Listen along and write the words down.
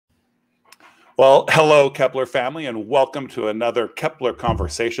Well, hello, Kepler family, and welcome to another Kepler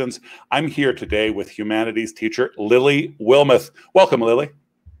Conversations. I'm here today with humanities teacher Lily Wilmoth. Welcome, Lily.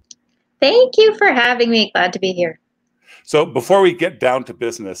 Thank you for having me. Glad to be here. So before we get down to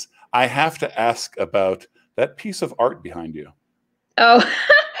business, I have to ask about that piece of art behind you. Oh,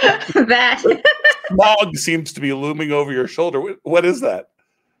 that. Smog seems to be looming over your shoulder. What is that?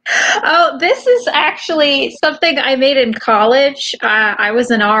 Oh, this is actually something I made in college. I was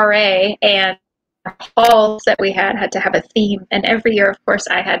an RA, and halls that we had to have a theme. And every year, of course,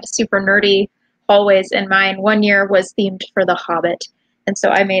 I had super nerdy hallways, and mine one year was themed for The Hobbit. And so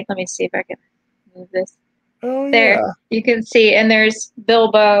I made, let me see if I can move this. Oh, yeah. There, you can see, and there's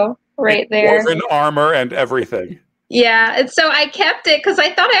Bilbo right there. Dwarven armor and everything. Yeah, and so I kept it because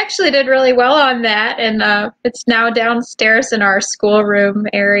I thought I actually did really well on that, and it's now downstairs in our schoolroom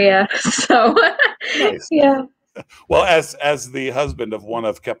area. So, nice. Yeah. Well, as the husband of one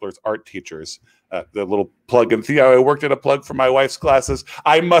of Kepler's art teachers, the little plug and I worked at a plug for my wife's classes.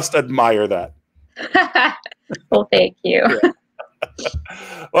 I must admire that. Well, thank you. Yeah.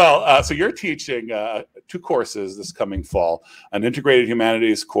 Well, so you're teaching two courses this coming fall, an Integrated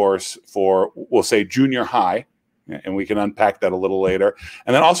Humanities course for, we'll say, junior high, and we can unpack that a little later,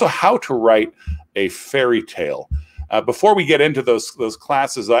 and then also how to write a fairy tale. Before we get into those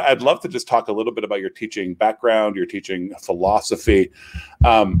classes, I'd love to just talk a little bit about your teaching background, your teaching philosophy,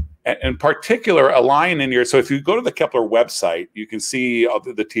 and in particular, a line in your, so if you go to the Kepler website, you can see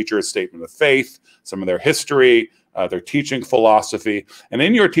the teacher's statement of faith, some of their history, their teaching philosophy. And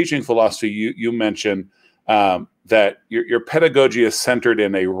in your teaching philosophy, you mention that your pedagogy is centered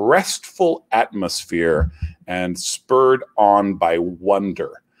in a restful atmosphere and spurred on by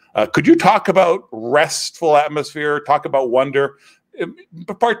wonder. Could you talk about restful atmosphere, talk about wonder in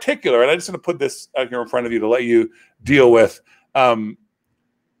particular? And I just want to put this out here in front of you to let you deal with,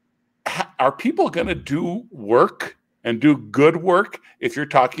 are people going to do work and do good work if you're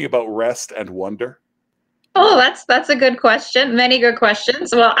talking about rest and wonder? Oh, that's a good question. Many good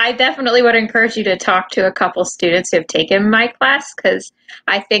questions. Well, I definitely would encourage you to talk to a couple students who have taken my class, because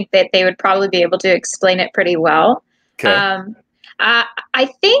I think that they would probably be able to explain it pretty well. Okay. I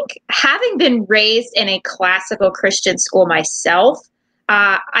think, having been raised in a classical Christian school myself,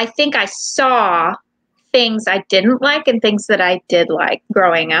 I think I saw things I didn't like and things that I did like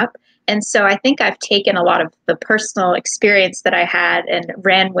growing up. And so I think I've taken a lot of the personal experience that I had and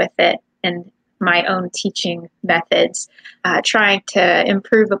ran with it and my own teaching methods, trying to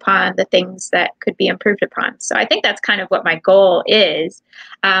improve upon the things that could be improved upon. So I think that's kind of what my goal is.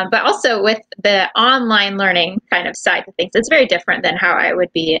 But also with the online learning kind of side of things, it's very different than how I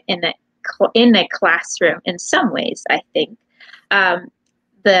would be in a classroom in some ways, I think.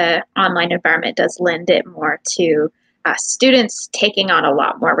 The online environment does lend it more to students taking on a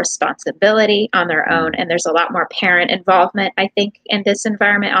lot more responsibility on their own, and there's a lot more parent involvement, I think, in this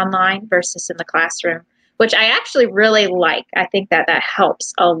environment online versus in the classroom, which I actually really like. I think that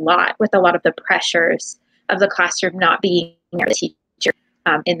helps a lot with a lot of the pressures of the classroom not being a teacher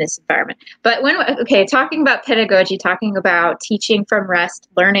in this environment. But talking about pedagogy, talking about teaching from rest,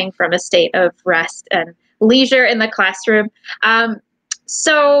 learning from a state of rest and leisure in the classroom.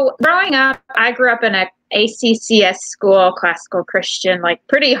 So growing up, I grew up in a ACCS school, classical Christian, like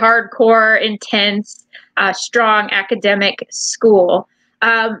pretty hardcore, intense, strong academic school.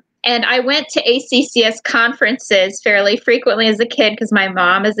 And I went to ACCS conferences fairly frequently as a kid because my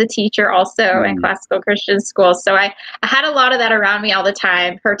mom is a teacher also in classical Christian schools. So I had a lot of that around me all the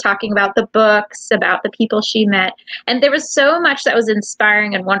time, her talking about the books, about the people she met. And there was so much that was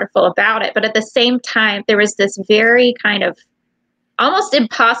inspiring and wonderful about it. But at the same time, there was this very kind of almost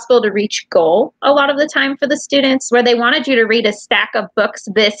impossible to reach goal a lot of the time for the students, where they wanted you to read a stack of books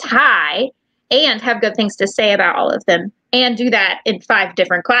this high and have good things to say about all of them, and do that in 5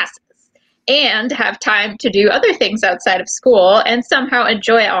 different classes, and have time to do other things outside of school and somehow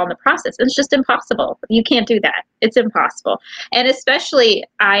enjoy it all in the process. It's just impossible. You can't do that. It's impossible. And especially,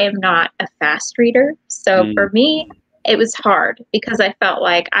 I am not a fast reader. So for me, it was hard because I felt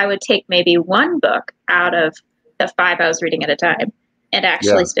like I would take maybe one book out of the 5 I was reading at a time and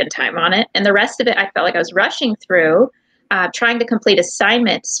actually spend time on it. And the rest of it, I felt like I was rushing through, trying to complete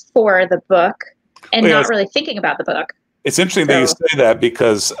assignments for the book and not really thinking about the book. It's interesting that you say that,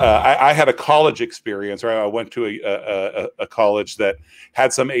 because I had a college experience, right? I went to a college that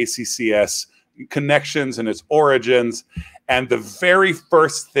had some ACCS connections and its origins. And the very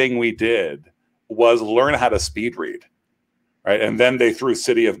first thing we did was learn how to speed read. Right. And then they threw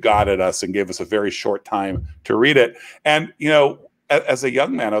City of God at us and gave us a very short time to read it. And, you know, as a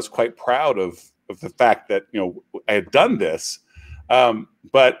young man, I was quite proud of the fact that, you know, I had done this.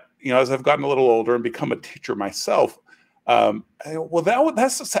 But as I've gotten a little older and become a teacher myself,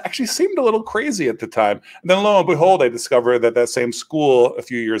 that's actually seemed a little crazy at the time. And then lo and behold, I discovered that same school a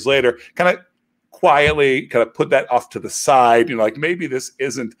few years later kind of quietly kind of put that off to the side, like maybe this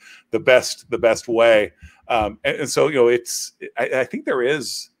isn't the best way. And so, I think there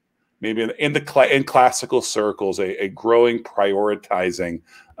is maybe in classical circles a growing prioritizing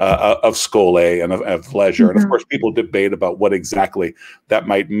of schole and of leisure. And of course, people debate about what exactly that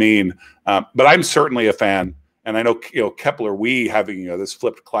might mean. But I'm certainly a fan. And I know, Kepler, we having, this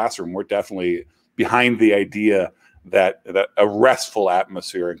flipped classroom, we're definitely behind the idea that a restful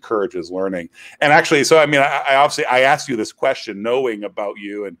atmosphere encourages learning. And actually, so, I mean, I obviously, I asked you this question knowing about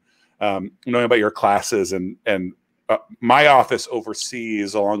you and knowing about your classes, and my office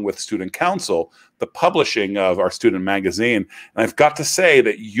oversees, along with student council, the publishing of our student magazine. And I've got to say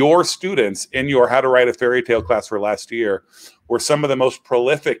that your students in your How to Write a Fairy Tale class for last year were some of the most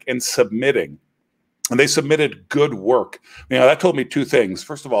prolific in submitting. And they submitted good work. That told me two things.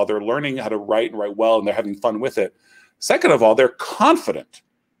 First of all, they're learning how to write and write well, and they're having fun with it. Second of all, they're confident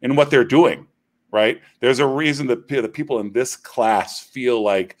in what they're doing, right? There's a reason that the people in this class feel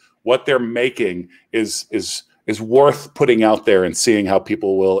like what they're making is worth putting out there and seeing how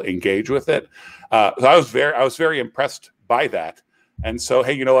people will engage with it. So I was very impressed by that. And so,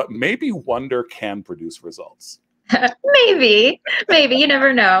 hey, you know what? Maybe wonder can produce results. Maybe you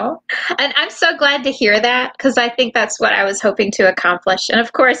never know. And I'm so glad to hear that, because I think that's what I was hoping to accomplish. And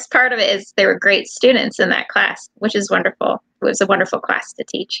of course, part of it is there were great students in that class, which is wonderful. It was a wonderful class to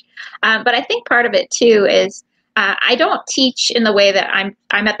teach. But I think part of it too is I don't teach in the way that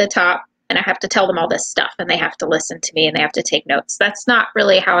I'm at the top and I have to tell them all this stuff and they have to listen to me and they have to take notes. That's not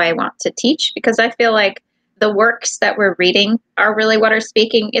really how I want to teach, because I feel like the works that we're reading are really what are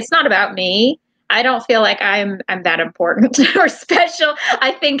speaking. It's not about me. I don't feel like I'm that important or special.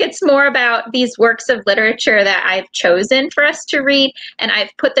 I think it's more about these works of literature that I've chosen for us to read, and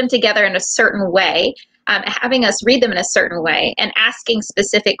I've put them together in a certain way, having us read them in a certain way and asking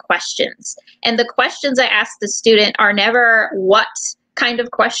specific questions. And the questions I ask the student are never what kind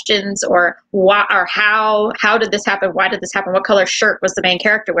of questions or what or how did this happen? Why did this happen? What color shirt was the main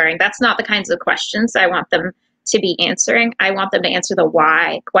character wearing? That's not the kinds of questions I want them to be answering. I want them to answer the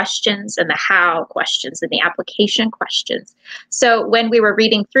why questions and the how questions and the application questions. So when we were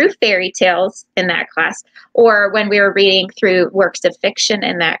reading through fairy tales in that class, or when we were reading through works of fiction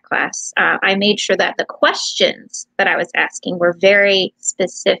in that class, I made sure that the questions that I was asking were very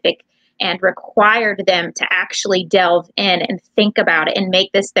specific and required them to actually delve in and think about it and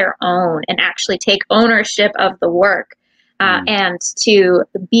make this their own and actually take ownership of the work and to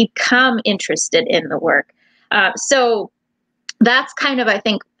become interested in the work. So that's kind of, I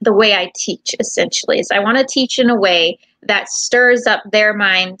think, the way I teach, essentially, is I want to teach in a way that stirs up their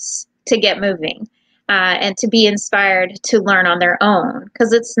minds to get moving and to be inspired to learn on their own.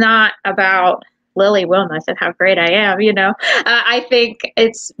 Because it's not about Lily Wilmoth and how great I am, I think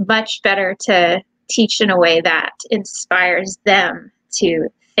it's much better to teach in a way that inspires them to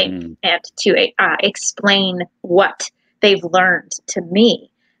think and to explain what they've learned to me.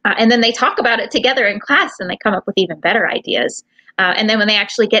 And then they talk about it together in class and they come up with even better ideas. And then when they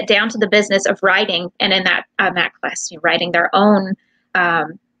actually get down to the business of writing, and in that class, writing their own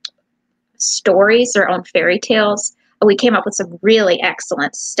stories, their own fairy tales, we came up with some really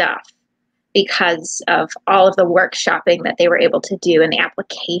excellent stuff because of all of the workshopping that they were able to do and the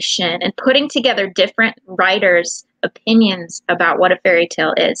application and putting together different writers' opinions about what a fairy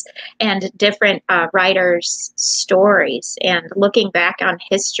tale is and different writers' stories, and looking back on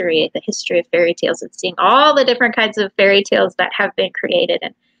history, the history of fairy tales, and seeing all the different kinds of fairy tales that have been created,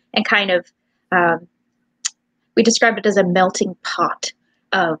 and kind of we described it as a melting pot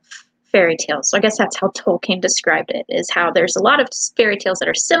of fairy tales. So I guess that's how Tolkien described it, is how there's a lot of fairy tales that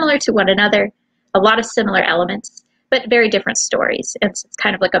are similar to one another, a lot of similar elements, but very different stories. And it's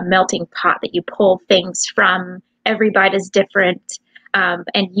kind of like a melting pot that you pull things from. Every bite is different,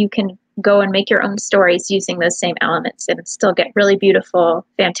 and you can go and make your own stories using those same elements and still get really beautiful,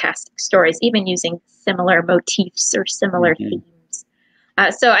 fantastic stories, even using similar motifs or similar themes.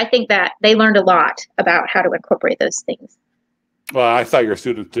 So I think that they learned a lot about how to incorporate those things. Well, I thought your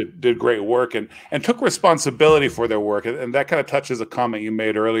students did great work and took responsibility for their work. And that kind of touches a comment you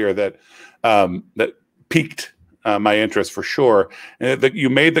made earlier that that piqued my interest for sure. And that you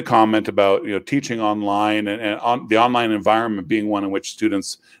made the comment about teaching online and on the online environment being one in which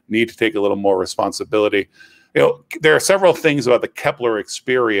students need to take a little more responsibility. There are several things about the Kepler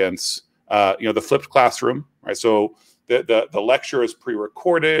experience. The flipped classroom, right? So the lecture is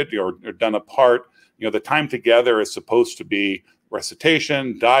pre-recorded or done apart. The time together is supposed to be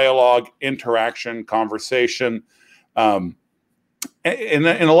recitation, dialogue, interaction, conversation. In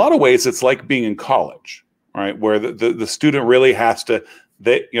a lot of ways, it's like being in college, right? Where the student really has to,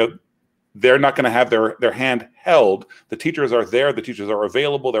 they're not going to have their hand held. The teachers are there, the teachers are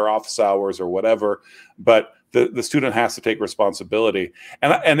available, their office hours or whatever, but the student has to take responsibility.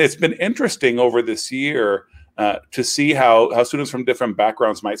 And it's been interesting over this year to see how students from different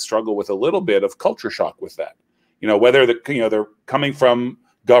backgrounds might struggle with a little bit of culture shock with that. Whether they're coming from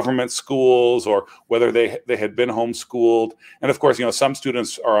government schools or whether they had been homeschooled. And of course, some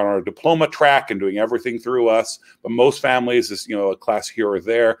students are on our diploma track and doing everything through us, but most families is, a class here or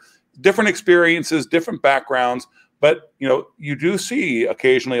there, different experiences, different backgrounds. But, you do see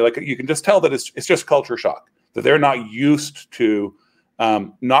occasionally, like you can just tell that it's just culture shock, that they're not used to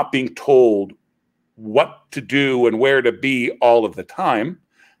not being told what to do and where to be all of the time,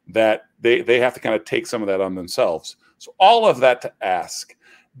 that they have to kind of take some of that on themselves. So all of that to ask,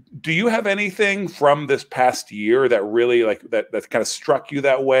 do you have anything from this past year that really that kind of struck you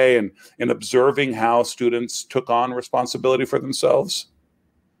that way, and in observing how students took on responsibility for themselves?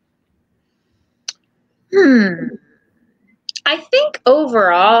 I think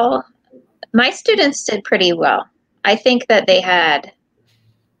overall, my students did pretty well. I think they had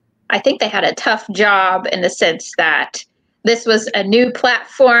a tough job in the sense that this was a new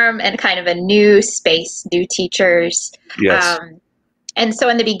platform and kind of a new space, new teachers. Yes. And so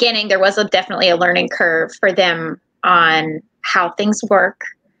in the beginning, there was definitely a learning curve for them on how things work,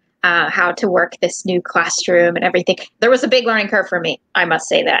 how to work this new classroom and everything. There was a big learning curve for me, I must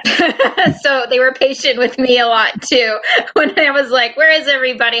say that. So they were patient with me a lot too. When I was like, where is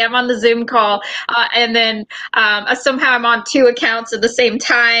everybody? I'm on the Zoom call. And then somehow I'm on 2 accounts at the same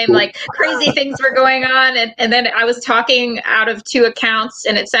time, like crazy things were going on. And then I was talking out of 2 accounts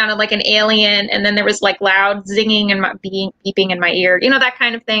and it sounded like an alien. And then there was like loud zinging and beeping in my ear, that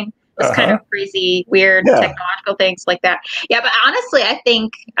kind of thing. It was kind of crazy, weird technological things like that. Yeah, but honestly, I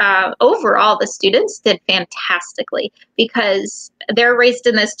think overall the students did fantastically because they're raised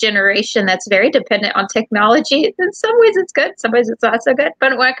in this generation that's very dependent on technology. In some ways it's good, some ways it's not so good.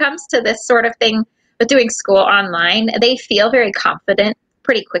 But when it comes to this sort of thing with doing school online, they feel very confident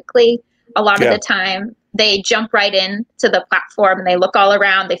pretty quickly. A lot of the time, they jump right in to the platform and they look all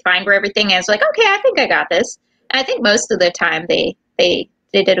around, they find where everything is, like, okay, I think I got this. And I think most of the time they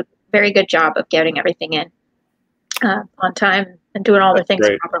did a very good job of getting everything in on time and doing all the things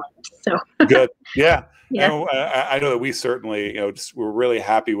properly. So good, yeah. And I know that we certainly, we're really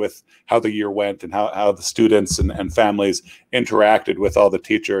happy with how the year went and how the students and families interacted with all the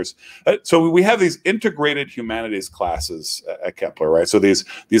teachers. So we have these integrated humanities classes at Kepler, right? So these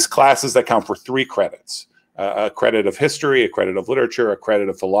classes that count for 3 credits: a credit of history, a credit of literature, a credit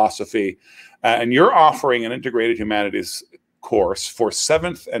of philosophy, and you're offering an integrated humanities course for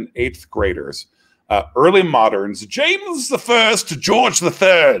 7th and 8th graders, early moderns, James the First to George the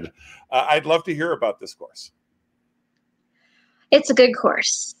Third. I'd love to hear about this course. It's a good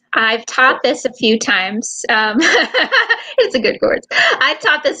course. I've taught this a few times. It's a good course. I've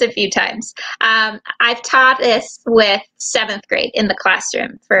taught this a few times. I've taught this with 7th grade in the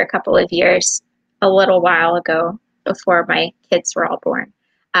classroom for a couple of years, a little while ago, before my kids were all born.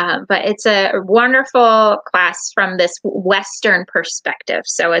 But it's a wonderful class from this Western perspective.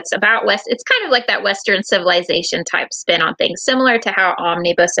 So it's about it's kind of like that Western civilization type spin on things, similar to how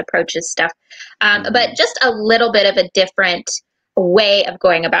Omnibus approaches stuff, but just a little bit of a different way of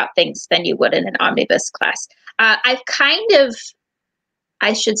going about things than you would in an Omnibus class. I've kind of,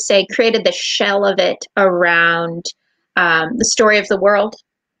 I should say, created the shell of it around the story of the world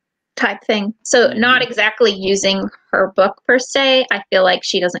type thing. So not exactly using her book per se. I feel like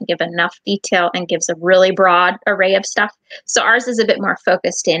she doesn't give enough detail and gives a really broad array of stuff. So ours is a bit more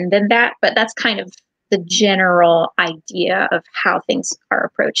focused in than that, but that's kind of the general idea of how things are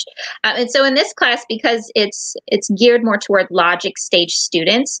approached. And so in this class, because it's geared more toward logic stage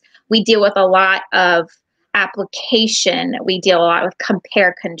students, we deal with a lot of application. We deal a lot with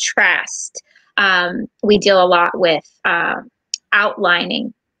compare contrast. We deal a lot with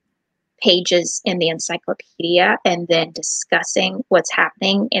outlining pages in the encyclopedia and then discussing what's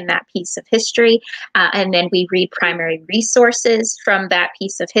happening in that piece of history. And then we read primary resources from that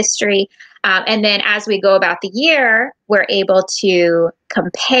piece of history. And then as we go about the year, we're able to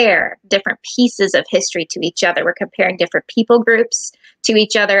compare different pieces of history to each other. We're comparing different people groups to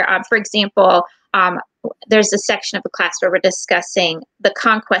each other. For example, there's a section of the class where we're discussing the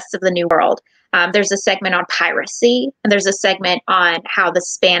conquests of the New World. There's a segment on piracy, and there's a segment on how the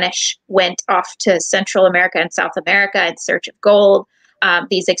Spanish went off to Central America and South America in search of gold.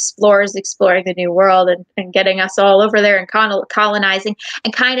 these explorers exploring the New World and getting us all over there and colonizing.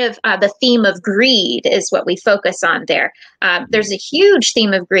 And kind of the theme of greed is what we focus on there. There's a huge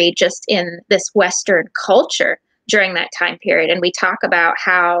theme of greed just in this Western culture during that time period. And we talk about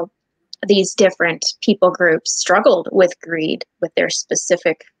how these different people groups struggled with greed with their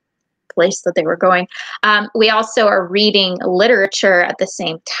specific place that they were going. We also are reading literature at the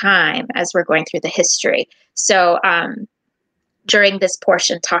same time as we're going through the history. So during this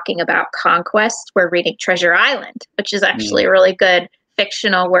portion talking about conquest, we're reading Treasure Island, which is actually a really good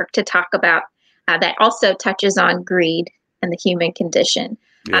fictional work to talk about that also touches on greed and the human condition.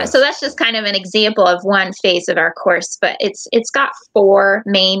 So that's just kind of an example of one phase of our course, but it's got 4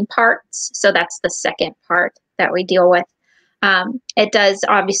 main parts. So that's the second part that we deal with. It does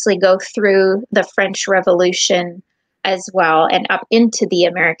obviously go through the French Revolution as well and up into the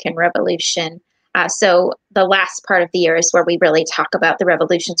American Revolution. So the last part of the year is where we really talk about the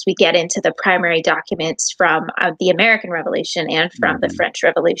revolutions. We get into the primary documents from the American Revolution and from the French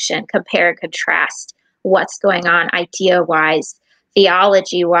Revolution, compare and contrast what's going on idea-wise,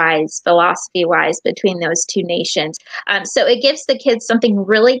 theology-wise, philosophy-wise between those two nations. So it gives the kids something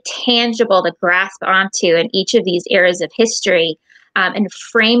really tangible to grasp onto in each of these eras of history, and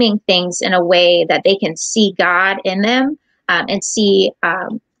framing things in a way that they can see God in them, and see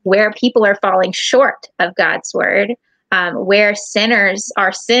where people are falling short of God's word, where sinners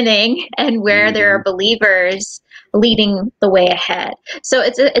are sinning, and where there are believers leading the way ahead. So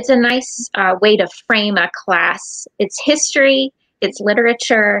it's a nice way to frame a class. It's history, it's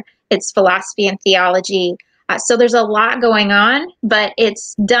literature, it's philosophy and theology. So there's a lot going on, but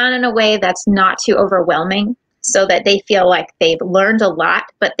it's done in a way that's not too overwhelming so that they feel like they've learned a lot,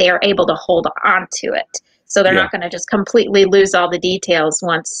 but they are able to hold on to it. So they're not going to just completely lose all the details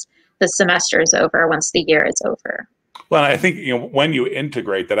once the semester is over, once the year is over. Well, I think when you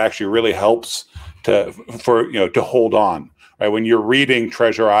integrate, that actually really helps to hold on. Right? When you're reading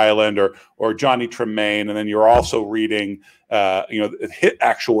Treasure Island or Johnny Tremaine, and then you're also reading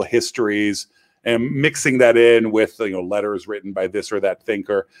actual histories and mixing that in with letters written by this or that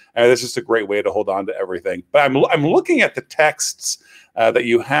thinker, that's just a great way to hold on to everything. But I'm looking at the texts that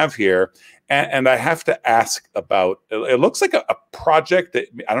you have here. And I have to ask about, it looks like a project that,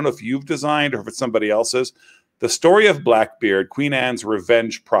 I don't know if you've designed or if it's somebody else's, The Story of Blackbeard, Queen Anne's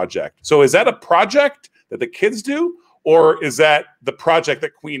Revenge Project. So is that a project that the kids do? Or is that the project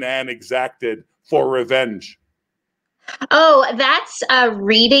that Queen Anne exacted for revenge? Oh, that's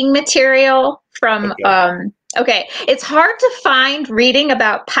reading material from, okay. It's hard to find reading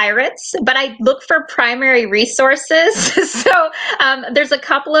about pirates, but I look for primary resources. So there's a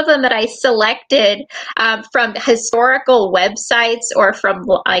couple of them that I selected from historical websites or from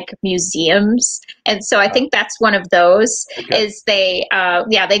like museums. And so I think that's one of those is they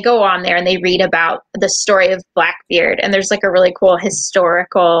go on there and they read about the story of Blackbeard. And there's like a really cool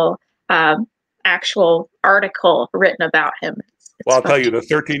historical actual article written about him. Well, I'll tell you, the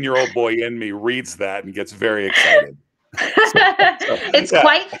 13-year-old boy in me reads that and gets very excited. It's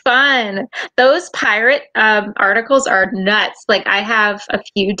quite fun. Those pirate articles are nuts. Like I have a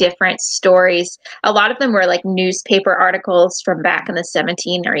few different stories. A lot of them were like newspaper articles from back in the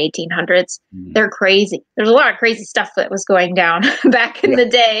 17 or 1800s. They're crazy. There's a lot of crazy stuff that was going down back in the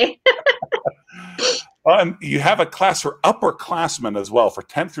day. And you have a class for upperclassmen as well, for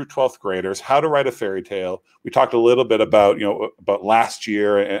 10th through 12th graders, how to write a fairy tale. We talked a little bit about, about last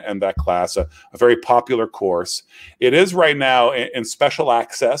year and that class, a very popular course. It is right now in special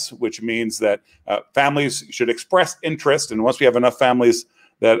access, which means that families should express interest. And once we have enough families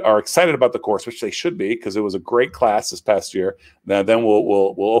that are excited about the course, which they should be, because it was a great class this past year, then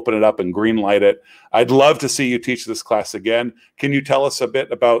we'll open it up and green light it. I'd love to see you teach this class again. Can you tell us a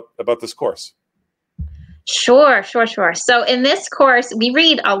bit about this course? Sure. So in this course, we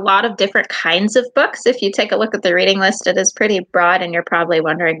read a lot of different kinds of books. If you take a look at the reading list, it is pretty broad, and you're probably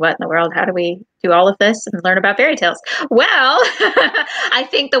wondering, what in the world, how do we do all of this and learn about fairy tales? Well, I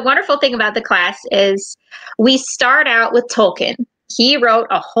think the wonderful thing about the class is we start out with Tolkien. He wrote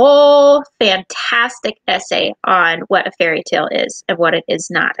a whole fantastic essay on what a fairy tale is and what it is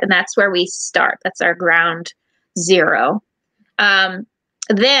not. And that's where we start. That's our ground zero.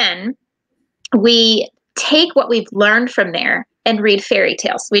 Then we take what we've learned from there and read fairy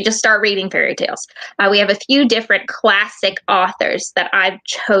tales. We just start reading fairy tales. We have a few different classic authors that I've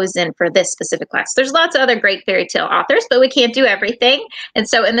chosen for this specific class. There's lots of other great fairy tale authors, but we can't do everything. And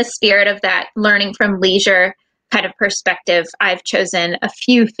so in the spirit of that learning from leisure kind of perspective, I've chosen a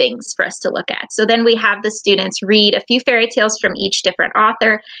few things for us to look at. So then we have the students read a few fairy tales from each different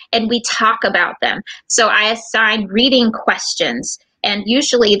author, and we talk about them. So I assign reading questions. And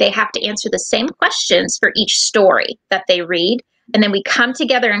usually they have to answer the same questions for each story that they read. And then we come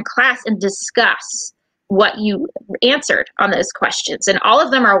together in class and discuss what you answered on those questions. And all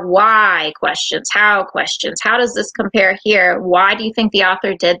of them are why questions, how questions. How does this compare here? Why do you think the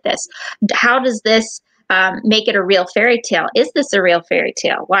author did this? How does this make it a real fairy tale? Is this a real fairy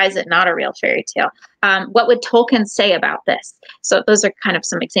tale? Why is it not a real fairy tale? What would Tolkien say about this? So those are kind of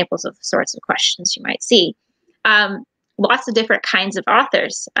some examples of the sorts of questions you might see. Lots of different kinds of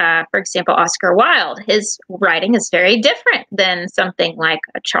authors. For example, Oscar Wilde, his writing is very different than something like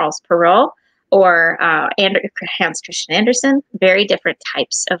Charles Perrault or Hans Christian Andersen. Very different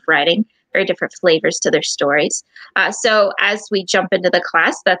types of writing, very different flavors to their stories. So as we jump into the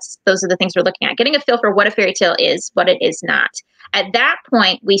class, those are the things we're looking at, getting a feel for what a fairy tale is, what it is not. At that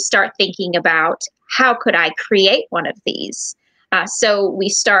point, we start thinking about, how could I create one of these? So we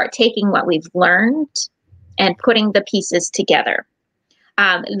start taking what we've learned and putting the pieces together.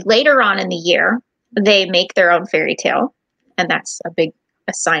 Later on in the year, they make their own fairy tale, and that's a big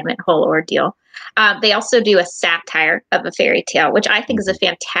assignment, whole ordeal. They also do a satire of a fairy tale, which I think is a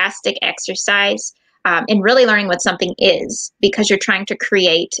fantastic exercise in really learning what something is, because you're trying to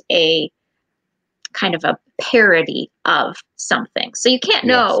create a kind of a parody of something. So you can't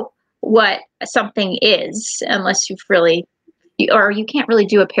know what something is unless you've really, or you can't really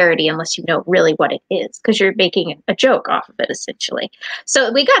do a parody unless you know really what it is, because you're making a joke off of it, essentially.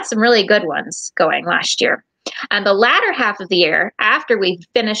 So we got some really good ones going last year. And the latter half of the year, after we've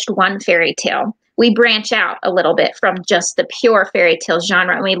finished one fairy tale, we branch out a little bit from just the pure fairy tale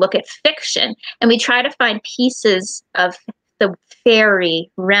genre, and we look at fiction, and we try to find pieces of the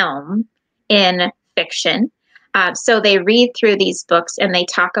fairy realm in fiction. So they read through these books and they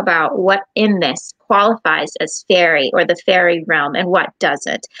talk about what in this qualifies as fairy or the fairy realm and what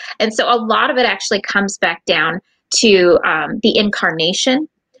doesn't. And so a lot of it actually comes back down to the incarnation.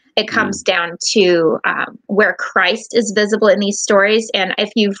 It comes down to where Christ is visible in these stories. And if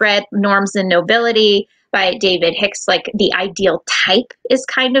you've read Norms and Nobility by David Hicks, like the ideal type is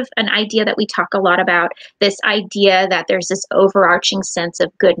kind of an idea that we talk a lot about. This idea that there's this overarching sense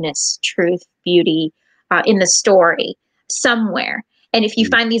of goodness, truth, beauty in the story somewhere. And if you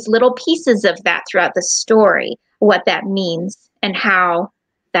find these little pieces of that throughout the story, what that means and how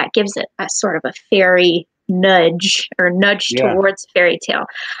that gives it a sort of a fairy nudge towards fairy tale.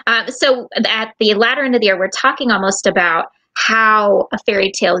 So at the latter end of the year, we're talking almost about how a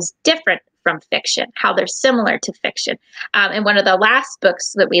fairy tale is different from fiction, how they're similar to fiction. And one of the last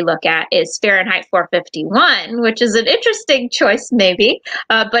books that we look at is Fahrenheit 451, which is an interesting choice maybe,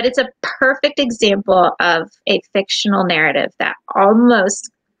 but it's a perfect example of a fictional narrative that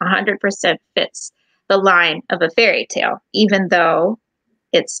almost 100% fits the line of a fairy tale, even though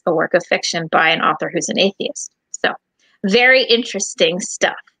it's a work of fiction by an author who's an atheist. So very interesting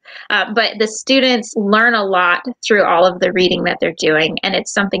stuff. But the students learn a lot through all of the reading that they're doing, and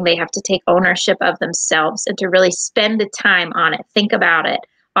it's something they have to take ownership of themselves and to really spend the time on it, think about it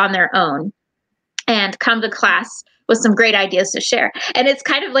on their own, and come to class with some great ideas to share. And it's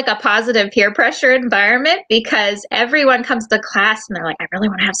kind of like a positive peer pressure environment, because everyone comes to class and they're like, I really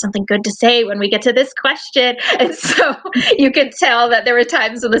want to have something good to say when we get to this question. And so you could tell that there were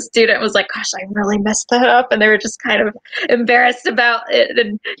times when the student was like, gosh, I really messed that up. And they were just kind of embarrassed about it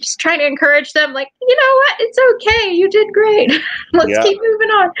and just trying to encourage them, like, you know what, it's okay. You did great. Let's keep moving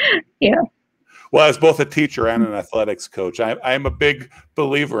on. Yeah. Well, as both a teacher and an athletics coach, I am a big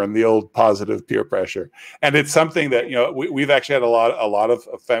believer in the old positive peer pressure, and it's something that we've actually had a lot of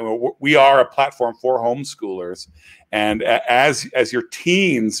family. We are a platform for homeschoolers, and as your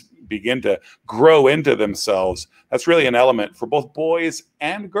teens begin to grow into themselves, that's really an element for both boys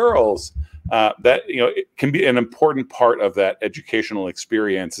and girls. That it can be an important part of that educational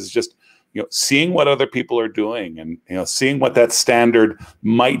experience. Is just seeing what other people are doing, and seeing what that standard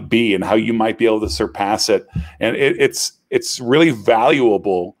might be and how you might be able to surpass it. And it's really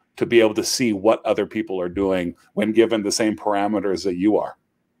valuable to be able to see what other people are doing when given the same parameters that you are.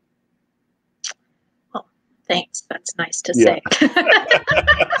 Well, thanks. That's nice to say.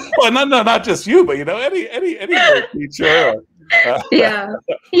 Well, not just you, but any great teacher. Yeah.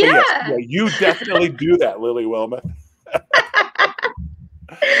 Yes, you definitely do that, Lily Wilmoth.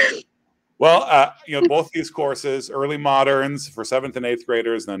 Well, both these courses, Early Moderns for 7th and 8th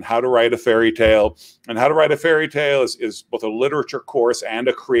graders, and then How to Write a Fairy Tale. And How to Write a Fairy Tale is both a literature course and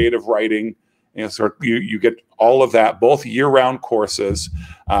a creative writing. So you get all of that, both year-round courses.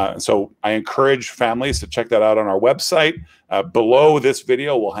 So I encourage families to check that out on our website. Below this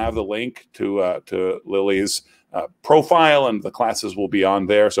video, we'll have the link to Lily's profile, and the classes will be on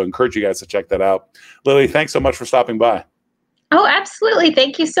there. So I encourage you guys to check that out. Lily, thanks so much for stopping by. Oh, absolutely.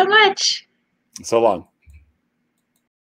 Thank you so much. So long.